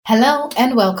Hello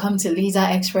and welcome to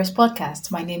Lisa Express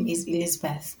Podcast. My name is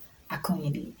Elizabeth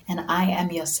Akonyidi and I am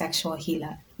your sexual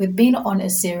healer. We've been on a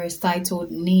series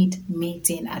titled Need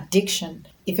Meeting Addiction.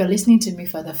 If you're listening to me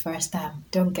for the first time,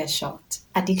 don't get shocked.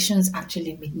 Addictions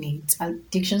actually meet needs.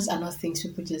 Addictions are not things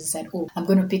people just said, oh, I'm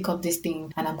going to pick up this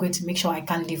thing and I'm going to make sure I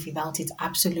can't live without it.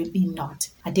 Absolutely not.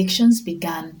 Addictions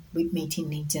began with meeting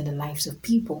needs in the lives of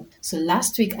people. So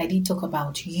last week I did talk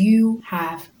about you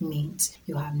have needs.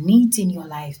 You have needs in your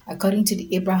life. According to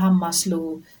the Abraham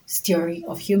Maslow theory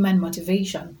of human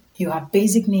motivation, you have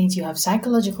basic needs, you have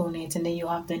psychological needs, and then you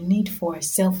have the need for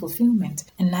self-fulfillment.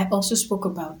 And I also spoke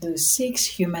about the 6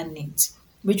 human needs,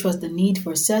 which was the need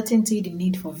for certainty, the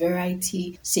need for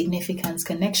variety, significance,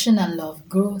 connection and love,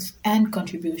 growth and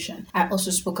contribution. I also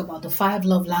spoke about the 5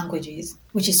 love languages,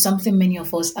 which is something many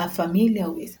of us are familiar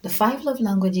with. The 5 love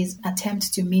languages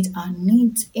attempt to meet our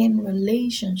needs in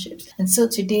relationships. And so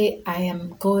today I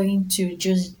am going to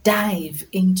just dive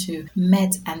into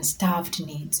met and starved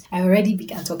needs. I already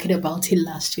began talking about it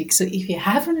last week. So if you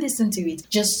haven't listened to it,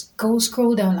 just go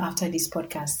scroll down after this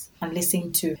podcast and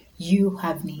listen to You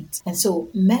Have Needs. And so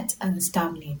met and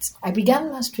starved needs. I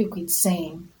began last week with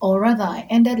saying, or rather I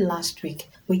ended last week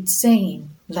with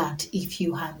saying that if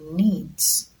you have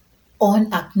needs,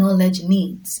 unacknowledged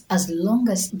needs, as long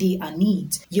as they are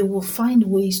needs, you will find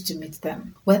ways to meet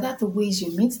them. Whether the ways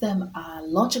you meet them are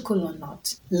logical or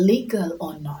not, legal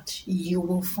or not, you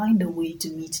will find a way to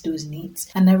meet those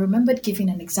needs. And I remembered giving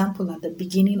an example at the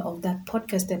beginning of that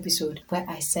podcast episode where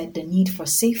I said the need for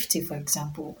safety, for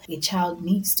example. A child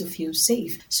needs to feel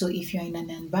safe. So if you're in an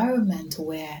environment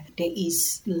where there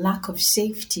is lack of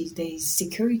safety, there is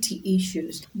security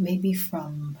issues, maybe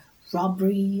from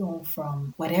robbery or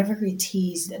from whatever it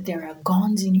is, that there are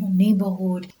guns in your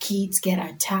neighborhood, kids get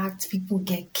attacked, people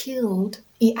get killed,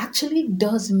 it actually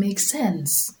does make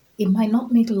sense. It might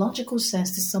not make logical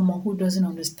sense to someone who doesn't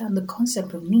understand the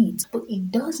concept of needs, but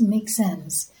it does make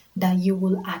sense that you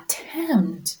will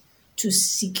attempt to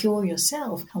secure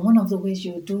yourself. And one of the ways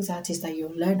you'll do that is that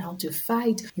you'll learn how to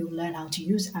fight, you'll learn how to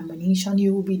use ammunition,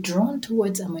 you will be drawn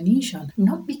towards ammunition,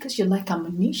 not because you like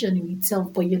ammunition in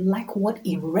itself, but you like what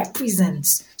it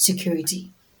represents, security.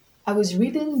 I was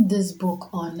reading this book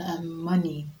on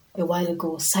money a while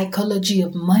ago, Psychology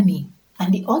of Money,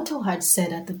 and the author had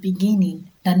said at the beginning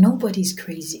that nobody's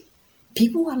crazy.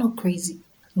 People are not crazy.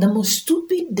 The most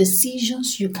stupid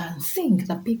decisions you can think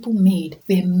that people made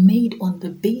were made on the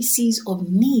basis of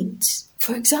needs.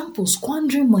 For example,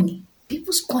 squandering money.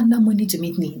 People squander money to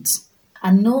meet needs.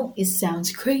 I know it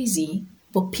sounds crazy,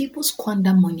 but people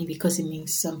squander money because it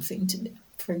means something to them.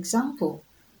 For example,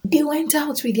 they went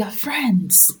out with their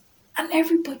friends and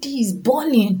everybody is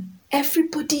balling.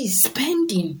 Everybody is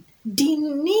spending. They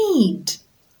need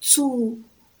to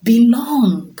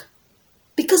belong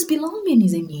because belonging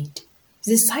is a need.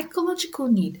 It's a psychological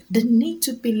need, the need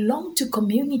to belong to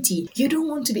community. You don't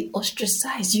want to be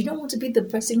ostracized. You don't want to be the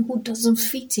person who doesn't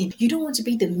fit in. You don't want to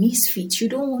be the misfit. You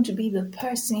don't want to be the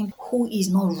person who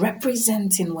is not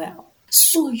representing well.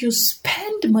 So you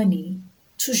spend money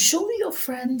to show your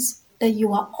friends that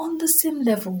you are on the same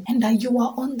level and that you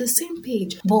are on the same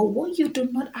page. But what you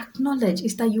do not acknowledge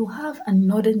is that you have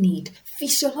another need,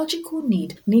 physiological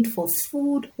need for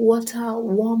food, water,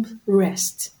 warmth,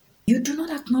 rest. You do not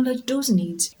acknowledge those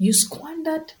needs. You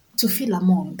squandered to feel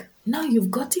among. Now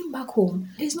you've gotten back home.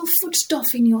 There's no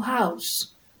foodstuff in your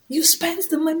house. You spent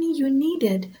the money you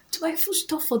needed to buy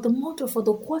foodstuff for the month or for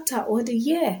the quarter or the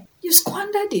year. You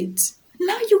squandered it.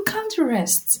 Now you can't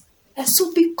rest. And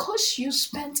so because you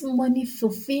spent money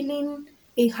fulfilling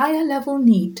a higher level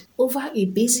need over a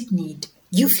basic need,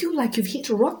 you feel like you've hit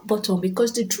rock bottom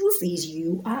because the truth is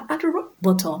you are at rock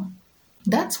bottom.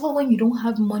 That's why when you don't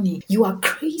have money, you are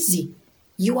crazy.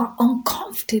 You are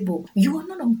uncomfortable. You are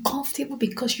not uncomfortable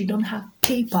because you don't have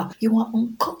paper. You are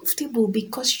uncomfortable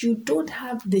because you don't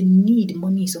have the need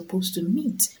money is supposed to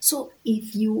meet. So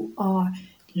if you are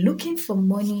looking for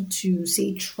money to,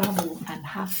 say, travel and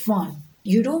have fun,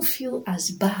 you don't feel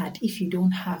as bad if you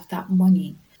don't have that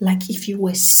money. Like if you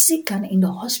were sick and in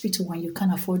the hospital and you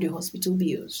can't afford your hospital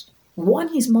bills.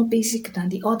 One is more basic than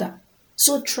the other.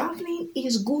 So traveling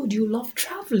is good. You love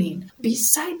traveling.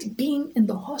 Besides being in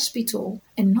the hospital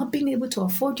and not being able to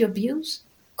afford your bills,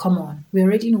 come on, we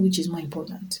already know which is more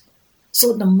important.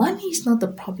 So the money is not the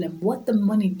problem. What the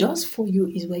money does for you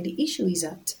is where the issue is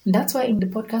at. And that's why in the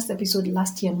podcast episode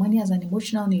last year, Money as an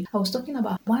Emotional Need, I was talking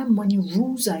about why money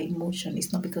rules our emotion.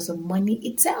 It's not because of money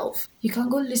itself. You can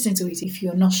go listen to it if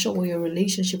you're not sure what your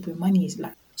relationship with money is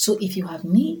like. So if you have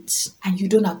needs and you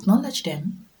don't acknowledge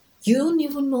them, you don't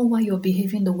even know why you're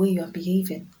behaving the way you're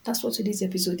behaving. That's what today's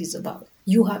episode is about.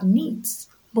 You have needs.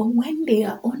 But when they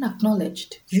are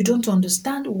unacknowledged, you don't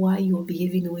understand why you're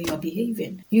behaving the way you're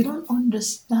behaving. You don't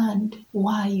understand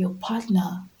why your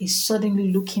partner is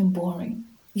suddenly looking boring.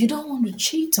 You don't want to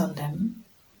cheat on them,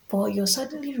 but you're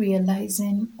suddenly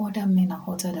realizing other men are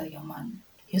hotter than your man.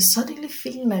 You're suddenly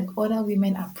feeling like other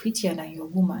women are prettier than your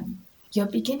woman. You're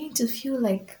beginning to feel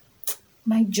like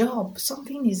my job,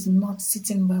 something is not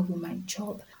sitting well with my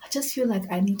job. I just feel like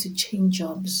I need to change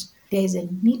jobs. There is a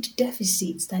need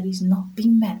deficit that is not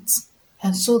being met.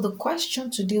 And so the question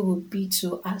today would be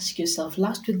to ask yourself.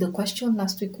 The question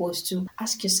last week was to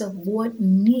ask yourself, what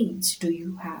needs do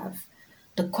you have?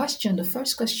 The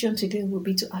first question today will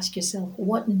be to ask yourself,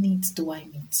 what needs do I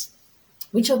meet?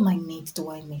 Which of my needs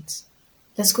do I meet?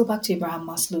 Let's go back to Abraham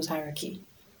Maslow's hierarchy.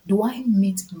 Do I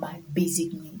meet my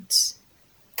basic needs?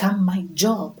 Can my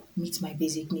job meet my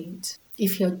basic needs?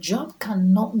 If your job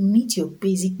cannot meet your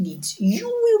basic needs, you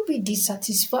will be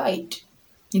dissatisfied.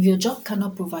 If your job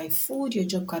cannot provide food, your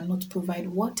job cannot provide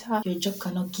water, your job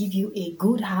cannot give you a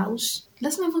good house.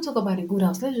 Let's not even talk about a good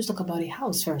house. Let's just talk about a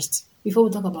house first. Before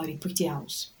we talk about a pretty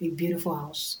house, a beautiful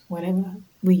house, whatever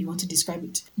way you want to describe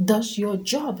it. Does your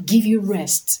job give you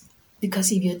rest?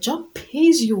 Because if your job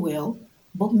pays you well,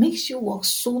 but makes you work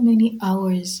so many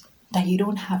hours that you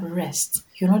don't have rest,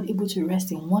 you're not able to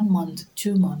rest in 1 month,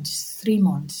 2 months, 3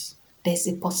 months, there's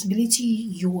a possibility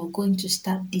you are going to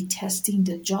start detesting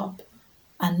the job.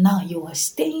 And now you are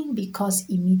staying because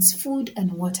it needs food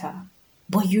and water.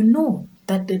 But you know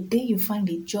that the day you find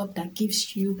a job that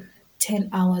gives you 10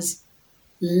 hours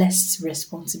less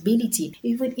responsibility,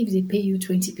 even if they pay you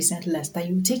 20% less, that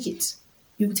you take it.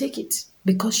 You take it.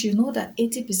 Because you know that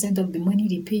 80% of the money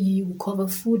they pay you will cover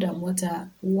food and water,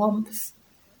 warmth,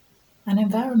 and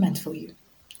environment for you.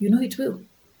 You know it will.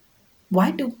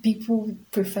 Why do people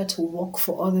prefer to work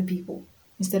for other people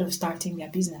instead of starting their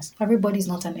business? Everybody's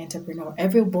not an entrepreneur.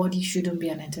 Everybody shouldn't be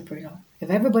an entrepreneur. If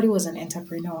everybody was an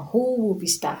entrepreneur, who will be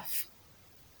staff?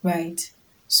 Right?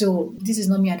 So this is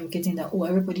not me advocating that,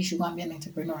 everybody should go and be an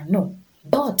entrepreneur. No.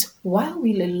 But why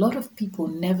will a lot of people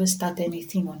never start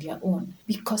anything on their own?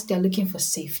 Because they're looking for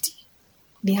safety.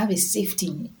 They have a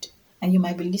safety need. And you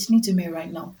might be listening to me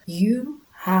right now. You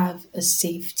have a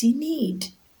safety need.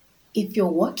 If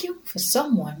you're working for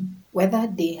someone, whether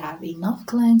they have enough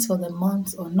clients for the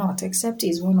month or not, except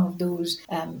it's one of those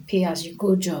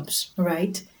pay-as-you-go jobs,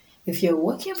 right? If you're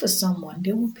working for someone,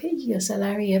 they will pay you your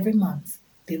salary every month.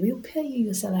 They will pay you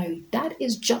your salary. That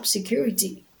is job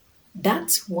security.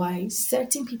 That's why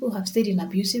certain people have stayed in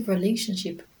abusive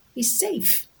relationship. It's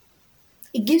safe.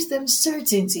 It gives them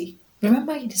certainty.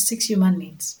 Remember the 6 human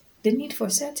needs. The need for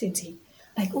certainty.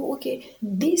 Like,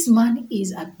 this man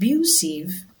is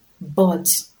abusive, but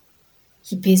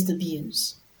he pays the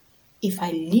bills. If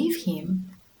I leave him,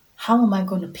 how am I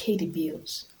going to pay the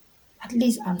bills? At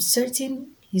least I'm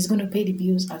certain he's going to pay the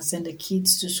bills and send the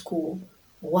kids to school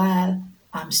while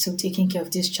I'm still taking care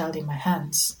of this child in my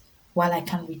hands, while I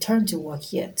can't return to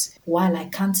work yet, while I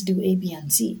can't do A, B,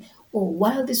 and C. Or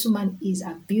while this woman is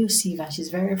abusive and she's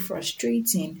very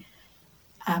frustrating,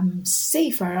 I'm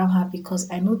safe around her because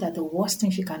I know that the worst thing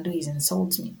she can do is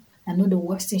insult me. I know the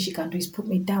worst thing she can do is put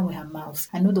me down with her mouth.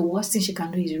 I know the worst thing she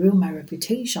can do is ruin my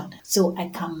reputation. So I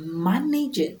can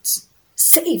manage it.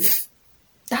 Safe.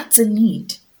 That's a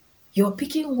need. You're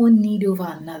picking one need over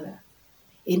another.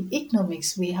 In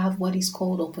economics, we have what is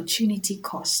called opportunity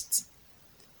cost,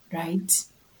 right?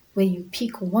 Where you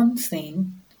pick one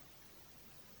thing,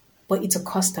 but it's a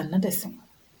cost another thing.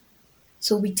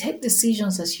 So we take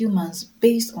decisions as humans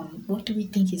based on what do we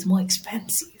think is more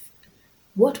expensive?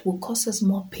 What will cause us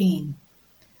more pain?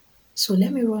 So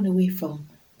let me run away from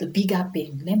the bigger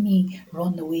pain. Let me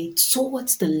run away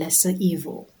towards the lesser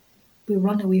evil. We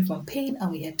run away from pain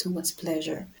and we head towards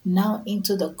pleasure. Now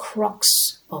into the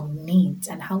crux of needs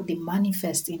and how they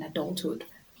manifest in adulthood.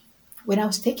 When I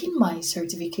was taking my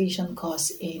certification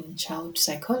course in child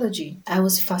psychology, I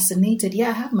was fascinated.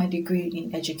 I have my degree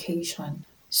in education.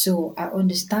 So I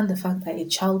understand the fact that a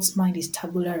child's mind is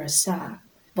tabula rasa.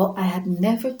 But I had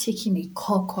never taken a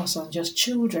core course on just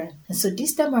children. And so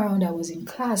this time around, I was in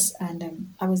class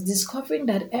and I was discovering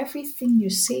that everything you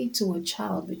say to a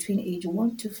child between age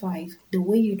 1 to 5, the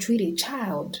way you treat a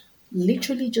child,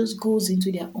 literally just goes into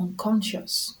their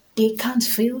unconscious. They can't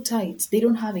filter it. They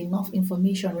don't have enough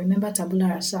information. Remember tabula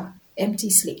rasa, empty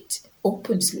slate,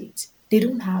 open slate. They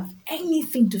don't have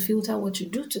anything to filter what you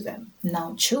do to them.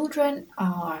 Now, children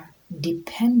are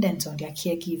dependent on their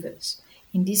caregivers.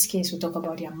 In this case, we talk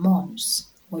about their moms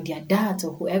or their dads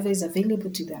or whoever is available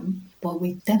to them. But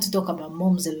we tend to talk about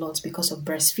moms a lot because of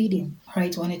breastfeeding,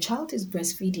 right? When a child is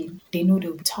breastfeeding, they know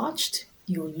they'll be touched.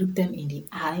 You look them in the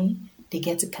eye. They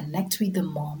get to connect with the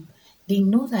mom. They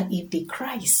know that if they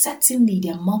cry, certainly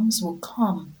their moms will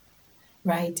come,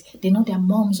 right? They know their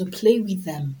moms will play with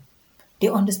them. They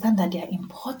understand that they are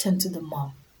important to the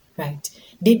mom, right?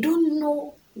 They don't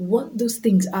know what those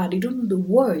things are. They don't know the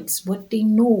words, but they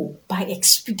know by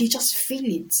experience. They just feel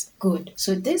it. Good.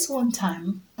 So this one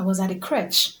time, I was at a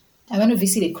crèche. I went to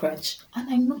visit a crèche, and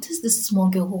I noticed this small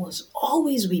girl who was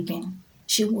always weeping.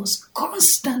 She was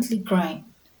constantly crying.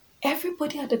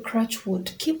 Everybody at the crèche would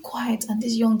keep quiet, and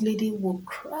this young lady would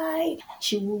cry.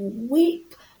 She would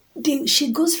weep.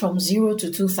 She goes from 0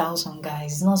 to 2,000,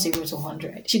 guys, not 0 to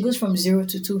 100. She goes from 0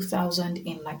 to 2,000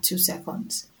 in like 2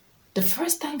 seconds. The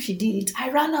first time she did it, I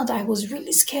ran out. I was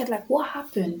really scared, like, what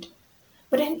happened?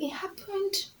 But then it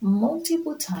happened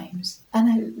multiple times. And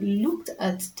I looked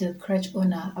at the crèche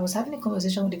owner. I was having a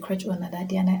conversation with the crèche owner that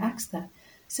day, and I asked her, I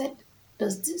said,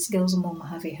 does this girl's mom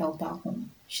have a helper at home?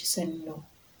 She said, no.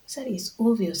 I said, it's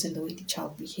obvious in the way the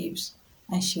child behaves.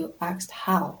 And she asked,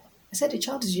 how? I said, the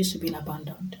child is used to being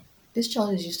abandoned. This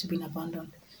child is used to being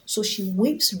abandoned. So she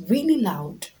weeps really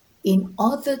loud in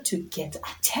order to get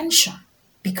attention.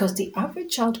 Because the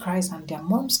average child cries and their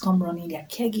moms come running, their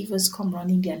caregivers come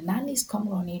running, their nannies come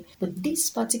running. But this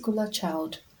particular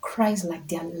child cries like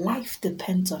their life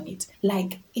depends on it.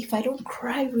 Like, if I don't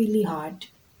cry really hard,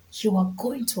 you are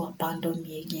going to abandon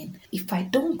me again. If I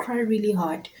don't cry really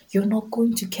hard, you're not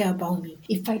going to care about me.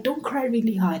 If I don't cry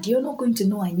really hard, you're not going to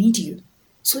know I need you.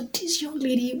 So this young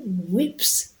lady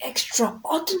weeps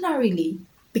extraordinarily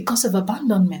because of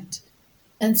abandonment.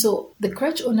 And so the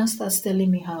crèche owner starts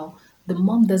telling me how the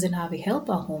mom doesn't have a help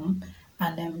at home,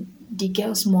 and the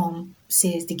girl's mom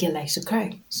says the girl likes to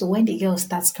cry. So when the girl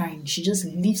starts crying, she just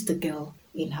leaves the girl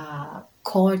in her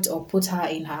cot or puts her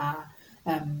in her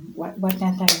what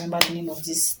can't I remember the name of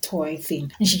this toy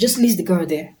thing, and she just leaves the girl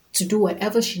there to do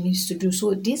whatever she needs to do.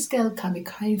 So this girl can be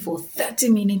crying for 30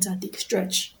 minutes at the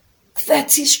stretch.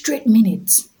 30 straight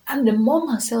minutes. And the mom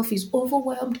herself is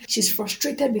overwhelmed. She's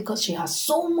frustrated because she has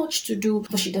so much to do,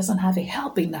 but she doesn't have a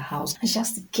help in the house. And she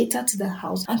has to cater to the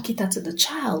house and cater to the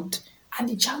child. And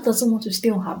the child doesn't want to stay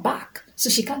on her back. So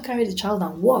she can't carry the child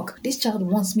and walk. This child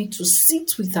wants me to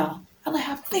sit with her. And I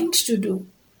have things to do.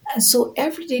 And so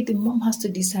every day the mom has to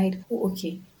decide,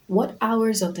 okay, what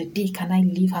hours of the day can I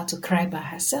leave her to cry by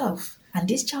herself? And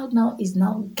this child now is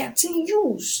getting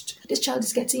used. This child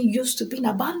is getting used to being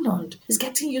abandoned. Is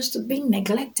getting used to being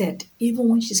neglected, even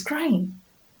when she's crying.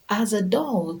 As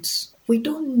adults, we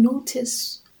don't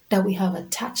notice that we have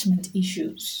attachment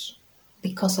issues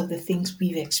because of the things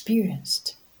we've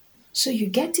experienced. So you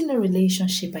get in a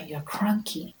relationship and you're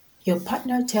cranky. Your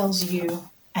partner tells you,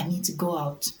 I need to go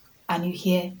out. And you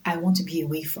hear, I want to be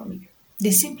away from you.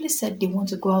 They simply said they want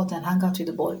to go out and hang out with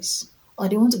the boys. Or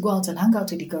they want to go out and hang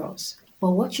out with the girls.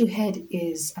 But what you heard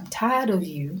is, I'm tired of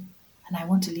you and I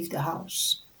want to leave the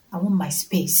house. I want my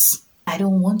space. I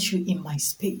don't want you in my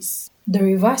space. The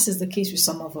reverse is the case with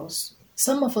some of us.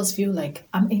 Some of us feel like,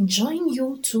 I'm enjoying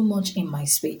you too much in my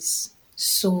space.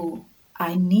 So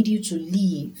I need you to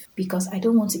leave because I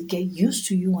don't want to get used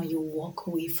to you when you walk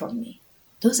away from me.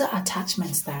 Those are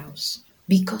attachment styles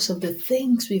because of the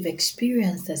things we've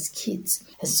experienced as kids.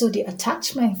 And so the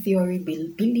attachment theory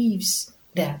believes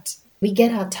that we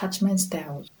get our attachment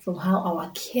styles from how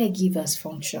our caregivers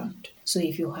functioned. So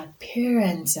if you had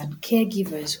parents and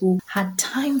caregivers who had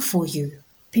time for you,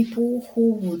 people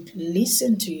who would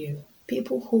listen to you,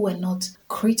 people who were not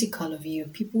critical of you,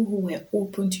 people who were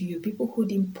open to you, people who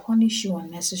didn't punish you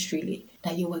unnecessarily,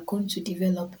 that you were going to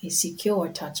develop a secure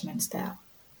attachment style.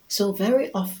 So very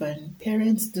often,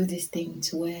 parents do these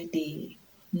things where they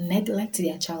neglect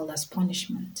their child as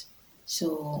punishment.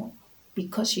 So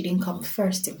because you didn't come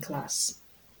first in class,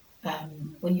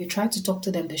 when you try to talk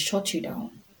to them, they shut you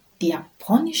down. They are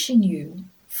punishing you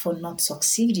for not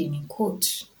succeeding, in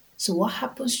quotes. So what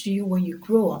happens to you when you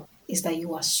grow up is that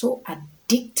you are so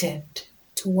addicted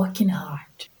to working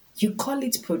hard. You call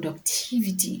it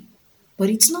productivity, but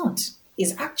it's not.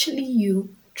 It's actually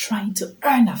you trying to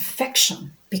earn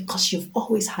affection because you've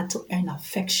always had to earn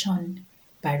affection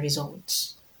by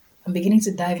results. I'm beginning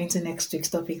to dive into next week's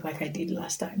topic like I did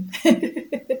last time.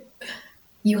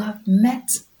 You have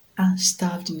met and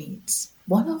starved needs.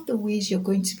 One of the ways you're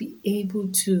going to be able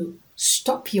to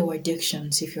stop your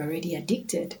addictions if you're already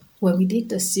addicted. When we did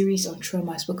the series on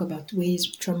trauma, I spoke about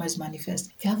ways traumas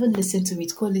manifest. If you haven't listened to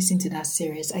it, go listen to that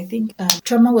series. I think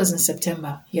trauma was in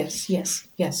September. Yes.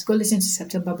 Go listen to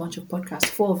September bunch of podcasts,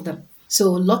 4 of them.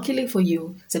 So luckily for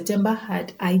you, September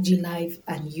had IG Live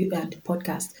and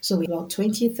podcast. So we had about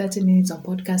 20-30 minutes on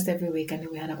podcast every week, and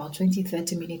then we had about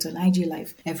 20-30 minutes on IG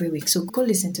Live every week. So go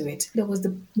listen to it.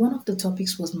 One of the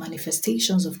topics was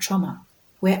manifestations of trauma.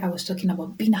 where I was talking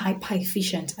about being hyper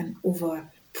efficient and over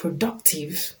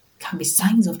productive can be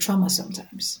signs of trauma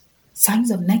sometimes,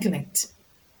 signs of neglect.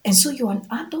 And so you're an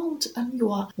adult and you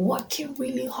are working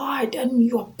really hard and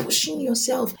you are pushing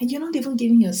yourself and you're not even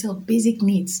giving yourself basic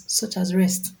needs such as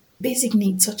rest, basic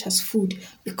needs such as food,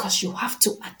 because you have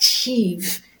to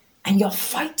achieve and you're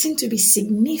fighting to be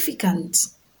significant.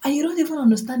 And you don't even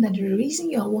understand that the reason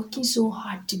you're working so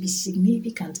hard to be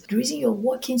significant, the reason you're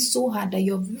working so hard that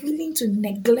you're willing to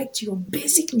neglect your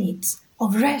basic needs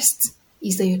of rest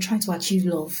is that you're trying to achieve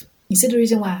love. You see the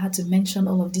reason why I had to mention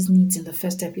all of these needs in the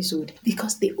first episode?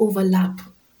 Because they overlap.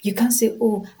 You can't say,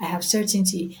 oh, I have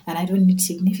certainty and I don't need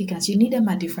significance. You need them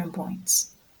at different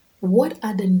points. What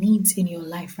are the needs in your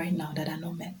life right now that are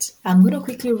not met? I'm going to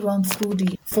quickly run through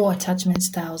the 4 attachment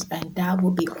styles and that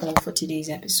will be all for today's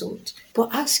episode.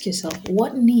 But ask yourself,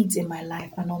 what needs in my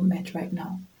life are not met right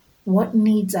now? What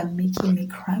needs are making me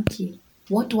cranky?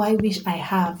 What do I wish I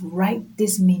have right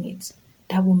this minute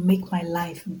that will make my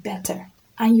life better?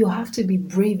 And you have to be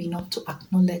brave enough to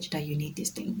acknowledge that you need these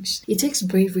things. It takes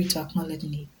bravery to acknowledge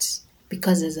needs.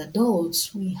 Because as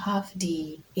adults, we have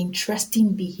the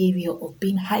interesting behavior of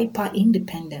being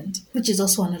hyper-independent, which is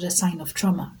also another sign of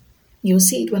trauma. You'll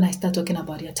see it when I start talking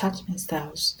about the attachment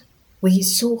styles. We're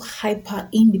so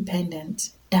hyper-independent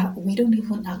that we don't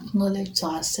even acknowledge to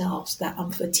ourselves that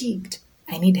I'm fatigued.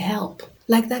 I need help.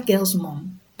 Like that girl's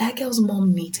mom. That girl's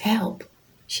mom needs help.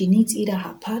 She needs either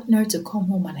her partner to come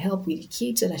home and help with the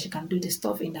kids so that she can do the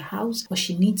stuff in the house, or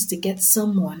she needs to get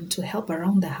someone to help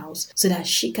around the house so that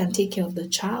she can take care of the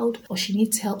child, or she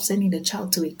needs help sending the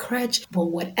child to a crèche. But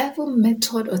whatever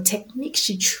method or technique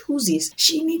she chooses,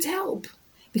 she needs help.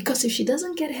 Because if she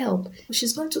doesn't get help,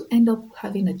 she's going to end up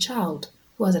having a child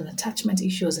who has an attachment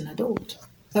issue as an adult.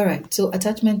 Alright, so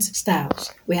attachment styles.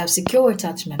 We have secure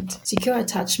attachment. Secure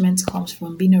attachment comes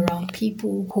from being around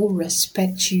people who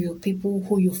respect you, people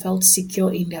who you felt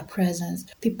secure in their presence,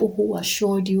 people who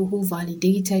assured you, who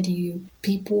validated you,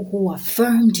 people who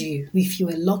affirmed you. If you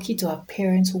were lucky to have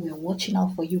parents who were watching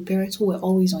out for you, parents who were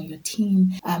always on your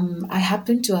team. I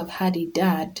happen to have had a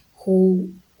dad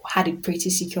who had a pretty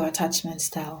secure attachment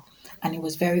style, and it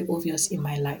was very obvious in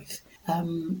my life.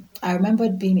 I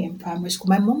remembered being in primary school.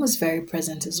 My mom was very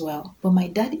present as well. But my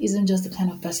dad isn't just the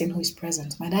kind of person who is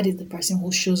present. My dad is the person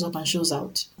who shows up and shows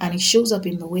out. And he shows up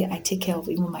in the way I take care of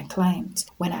even my clients.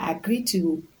 When I agree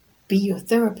to be your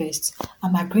therapist,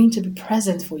 I'm agreeing to be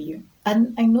present for you.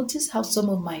 And I noticed how some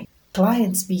of my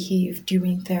clients behave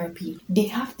during therapy. They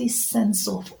have this sense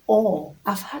of awe.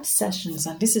 I've had sessions,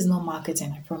 and this is not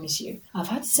marketing, I promise you. I've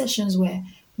had sessions where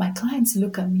my clients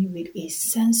look at me with a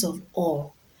sense of awe.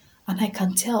 And I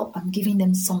can tell I'm giving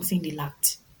them something they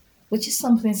lacked, which is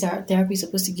something that therapy is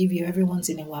supposed to give you every once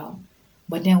in a while.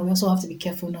 But then we also have to be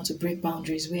careful not to break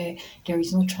boundaries where there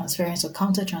is no transference or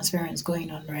counter-transference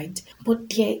going on, right? But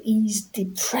there is the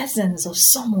presence of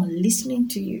someone listening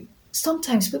to you.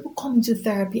 Sometimes people come into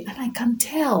therapy and I can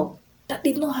tell that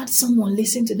they've not had someone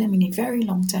listen to them in a very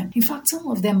long time. In fact, some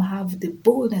of them have the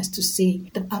boldness to say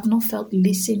that I've not felt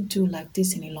listened to like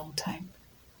this in a long time.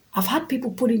 I've had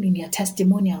people put it in their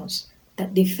testimonials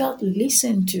that they felt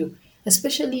listened to,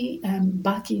 especially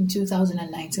back in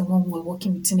 2019 when we were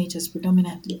working with teenagers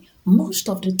predominantly. Most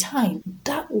of the time,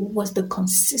 that was the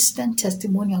consistent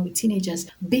testimonial with teenagers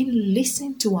being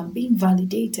listened to and being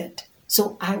validated.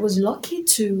 So I was lucky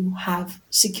to have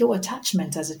secure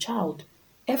attachment as a child.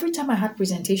 Every time I had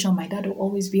presentation, my dad would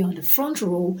always be on the front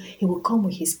row. He would come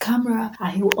with his camera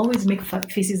and he would always make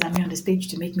faces at me on the stage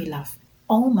to make me laugh.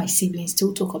 All my siblings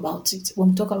still talk about it. When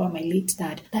we talk about my late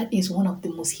dad, that is one of the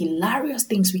most hilarious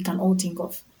things we can all think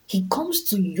of. He comes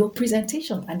to your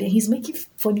presentation and then he's making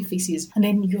funny faces. And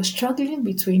then you're struggling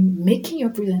between making your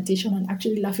presentation and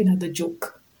actually laughing at the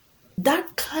joke.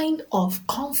 That kind of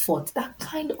comfort, that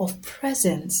kind of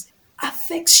presence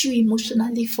affects you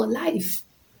emotionally for life.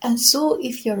 And so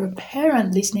if you're a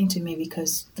parent listening to me,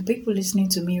 because the people listening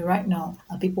to me right now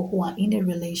are people who are in a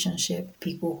relationship,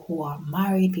 people who are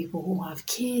married, people who have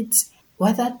kids,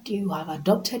 whether you have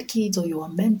adopted kids or you are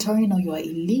mentoring or you are a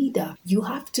leader, you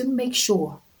have to make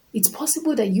sure. It's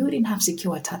possible that you didn't have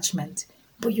secure attachment,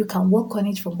 but you can work on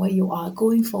it from where you are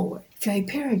going forward. If you're a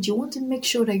parent, you want to make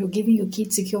sure that you're giving your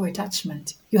kids secure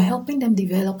attachment. You're helping them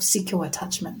develop secure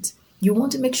attachment. You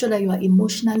want to make sure that you are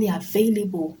emotionally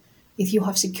available. If you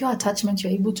have secure attachment,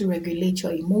 you're able to regulate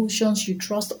your emotions, you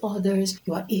trust others,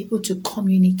 you are able to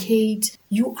communicate.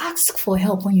 You ask for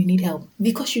help when you need help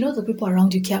because you know the people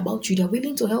around you care about you, they're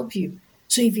willing to help you.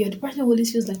 So if you're the person who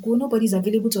always feels like, well, nobody's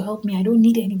available to help me, I don't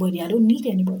need anybody,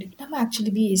 that might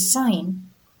actually be a sign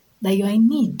that you're in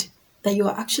need, that you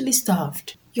are actually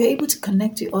starved. You're able to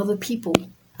connect with other people.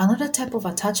 Another type of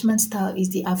attachment style is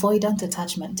the avoidant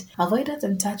attachment. Avoidant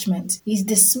attachment is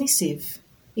dismissive.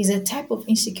 Is a type of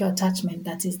insecure attachment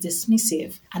that is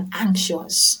dismissive and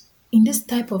anxious. In this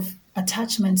type of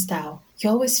attachment style,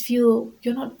 you always feel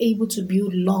you're not able to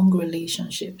build long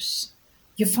relationships.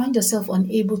 You find yourself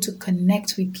unable to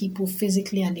connect with people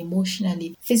physically and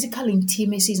emotionally. Physical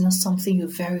intimacy is not something you're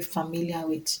very familiar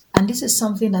with. And this is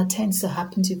something that tends to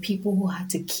happen to people who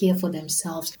had to care for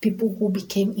themselves, people who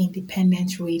became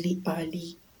independent really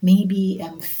early. Maybe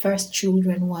first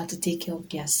children who had to take care of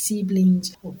their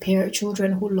siblings, or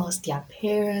children who lost their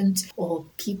parents, or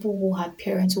people who had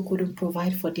parents who couldn't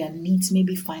provide for their needs,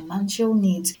 maybe financial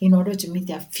needs, in order to meet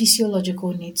their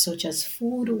physiological needs such as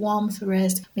food, warmth,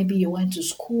 rest. Maybe you went to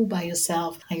school by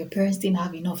yourself and your parents didn't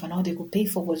have enough and all they could pay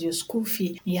for was your school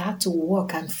fee. You had to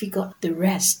work and figure out the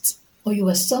rest. Or you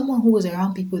were someone who was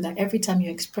around people that every time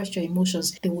you expressed your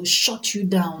emotions, they will shut you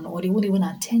down or they won't even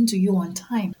attend to you on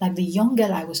time. Like the young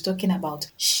girl I was talking about,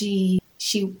 she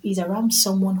is around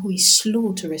someone who is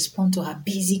slow to respond to her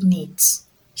basic needs.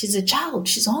 She's a child,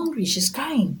 she's hungry, she's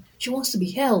crying. She wants to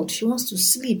be held, she wants to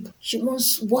sleep, she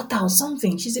wants water or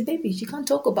something. She's a baby, she can't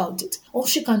talk about it. All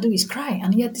she can do is cry,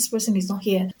 and yet this person is not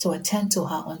here to attend to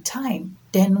her on time.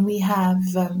 Then we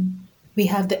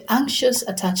have the anxious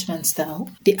attachment style.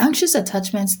 The anxious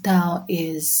attachment style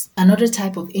is another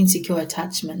type of insecure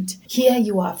attachment. Here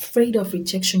you are afraid of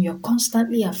rejection. You're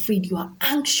constantly afraid. You are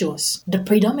anxious. The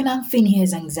predominant thing here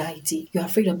is anxiety. You're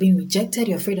afraid of being rejected.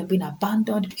 You're afraid of being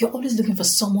abandoned. You're always looking for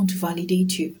someone to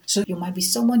validate you. So you might be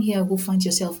someone here who finds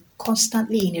yourself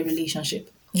constantly in a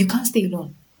relationship. You can't stay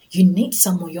alone. You need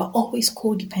someone. You're always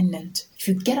codependent. If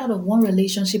you get out of one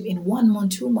relationship in 1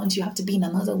 month, 2 months, you have to be in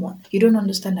another one. You don't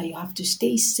understand that you have to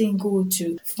stay single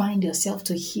to find yourself,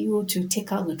 to heal, to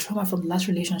take out the trauma from the last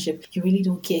relationship. You really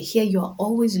don't care. Here you are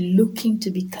always looking to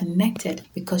be connected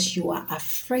because you are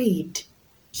afraid.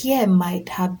 Here might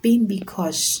have been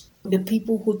because the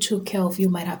people who took care of you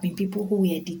might have been people who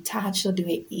were detached or they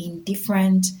were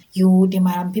indifferent. They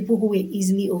might have been people who were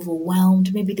easily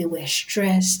overwhelmed. Maybe they were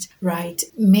stressed, right?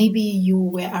 Maybe you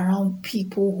were around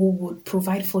people who would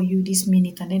provide for you this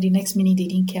minute and then the next minute they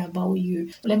didn't care about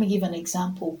you. Let me give an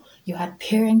example. You had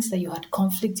parents that you had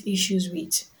conflict issues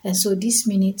with. And so this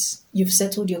minute you've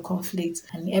settled your conflict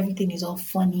and everything is all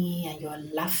funny and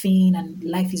you're laughing and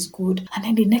life is good. And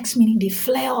then the next minute they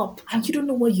flare up and you don't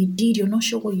know what you did. You're not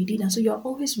sure what you did. And so you're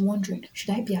always wondering,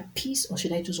 should I be at peace or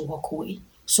should I just walk away?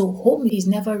 So home is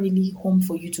never really home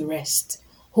for you to rest.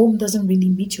 Home doesn't really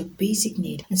meet your basic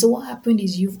need. And so what happened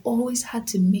is you've always had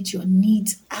to meet your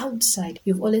needs outside.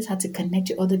 You've always had to connect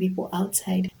to other people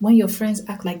outside. When your friends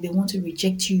act like they want to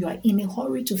reject you, you are in a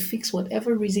hurry to fix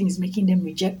whatever reason is making them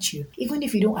reject you, even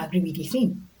if you don't agree with the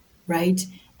thing, right?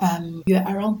 You're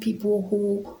around people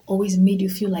who always made you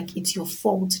feel like it's your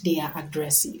fault they are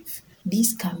aggressive.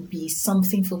 This can be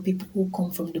something for people who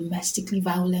come from domestically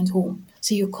violent home.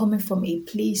 So you're coming from a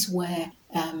place where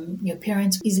your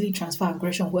parents easily transfer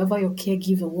aggression, whoever your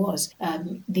caregiver was.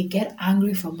 They get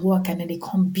angry from work and then they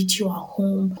come beat you at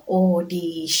home, or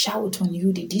they shout on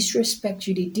you, they disrespect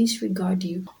you, they disregard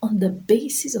you on the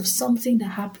basis of something that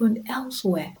happened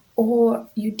elsewhere. Or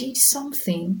you did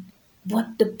something,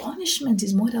 but the punishment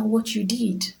is more than what you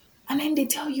did. And then they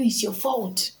tell you it's your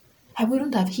fault. I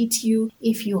wouldn't have hit you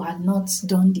if you had not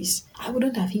done this. I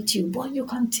wouldn't have hit you. But you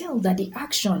can tell that the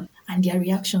action and their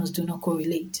reactions do not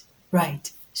correlate.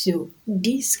 Right. So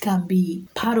this can be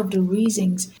part of the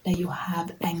reasons that you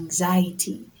have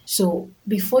anxiety. So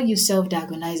before you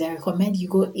self-diagnose, I recommend you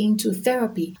go into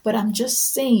therapy. But I'm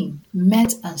just saying,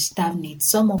 met and stagnate,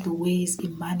 some of the ways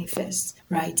it manifests,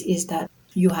 right, is that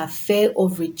you have fear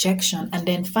of rejection. And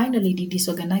then finally, the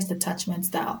disorganized attachment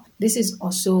style. This is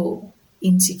also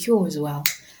insecure as well.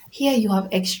 Here you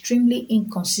have extremely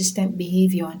inconsistent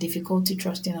behavior and difficulty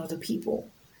trusting other people.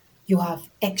 You have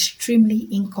extremely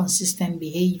inconsistent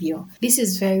behavior. This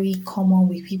is very common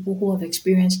with people who have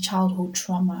experienced childhood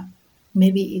trauma.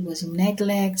 Maybe it was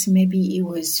neglect, maybe it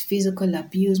was physical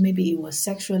abuse, maybe it was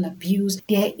sexual abuse.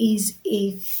 There is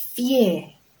a fear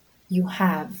you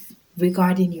have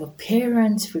regarding your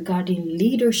parents, regarding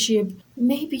leadership.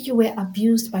 Maybe you were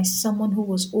abused by someone who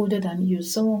was older than you,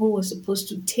 someone who was supposed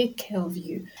to take care of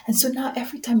you. And so now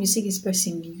every time you see this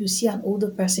person, you see an older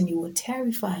person, you were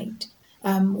terrified.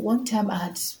 One time I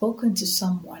had spoken to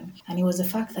someone, and it was the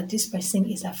fact that this person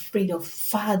is afraid of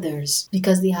fathers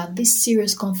because they have this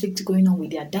serious conflict going on with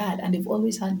their dad, and they've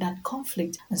always had that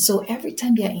conflict. And so every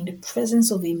time they are in the presence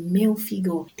of a male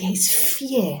figure, there is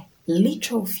fear.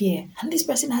 literal fear, and this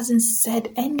person hasn't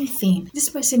said anything. This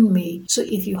person may. So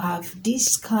if you have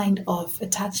this kind of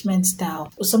attachment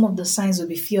style, some of the signs will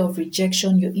be fear of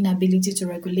rejection, your inability to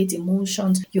regulate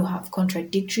emotions, you have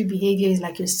contradictory behaviors,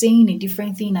 like you're saying a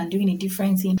different thing and doing a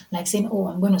different thing, like saying, oh,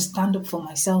 I'm going to stand up for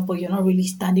myself, but you're not really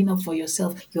standing up for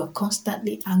yourself. You're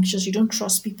constantly anxious. You don't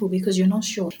trust people because you're not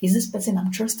sure. Is this person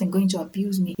I'm trusting going to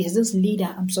abuse me? Is this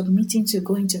leader I'm submitting to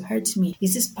going to hurt me?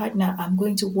 Is this partner I'm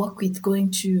going to work with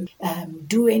going to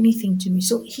do anything to me?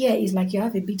 So here is like you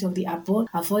have a bit of the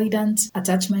avoidant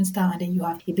attachment style, and then you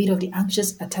have a bit of the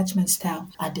anxious attachment style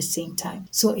at the same time.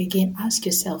 So again, ask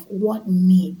yourself, what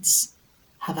needs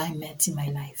have I met in my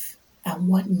life? And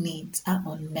what needs are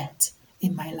unmet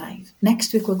in my life?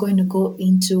 Next week, we're going to go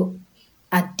into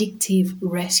addictive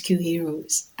rescue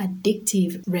heroes.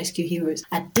 Addictive rescue heroes.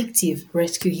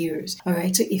 All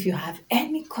right. So if you have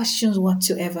any questions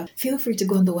whatsoever, feel free to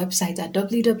go on the website at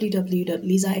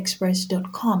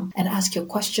www.lisaexpress.com and ask your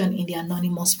question in the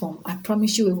anonymous form. I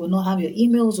promise you, we will not have your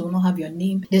emails, we will not have your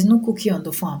name. There's no cookie on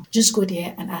the form. Just go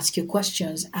there and ask your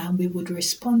questions and we would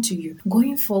respond to you.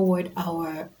 Going forward,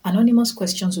 our anonymous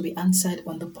questions will be answered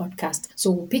on the podcast.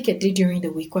 So we'll pick a day during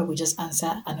the week where we just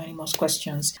answer anonymous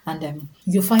questions, and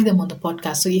you'll find them on the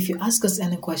podcast. So if you ask us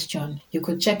any question, you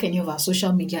could check any of our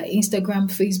social media,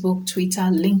 Instagram, Facebook, Twitter,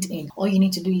 LinkedIn. All you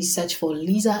need to do is search for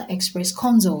Lisa Express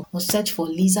Console or search for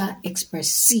Lisa Express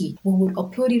C. We will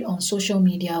upload it on social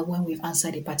media when we've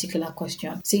answered a particular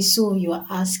question. Say, so you are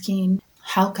asking,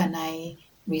 how can I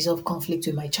resolve conflict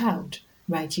with my child?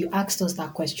 Right, you asked us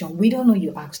that question. We don't know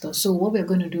you asked us. So what we're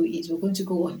going to do is we're going to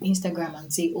go on Instagram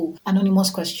and say, oh, anonymous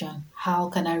question, how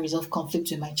can I resolve conflict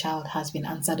with my child has been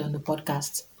answered on the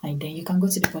podcast. And then you can go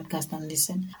to the podcast and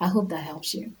listen. I hope that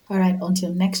helps you. All right,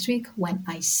 until next week, when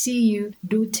I see you,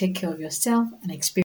 do take care of yourself and experience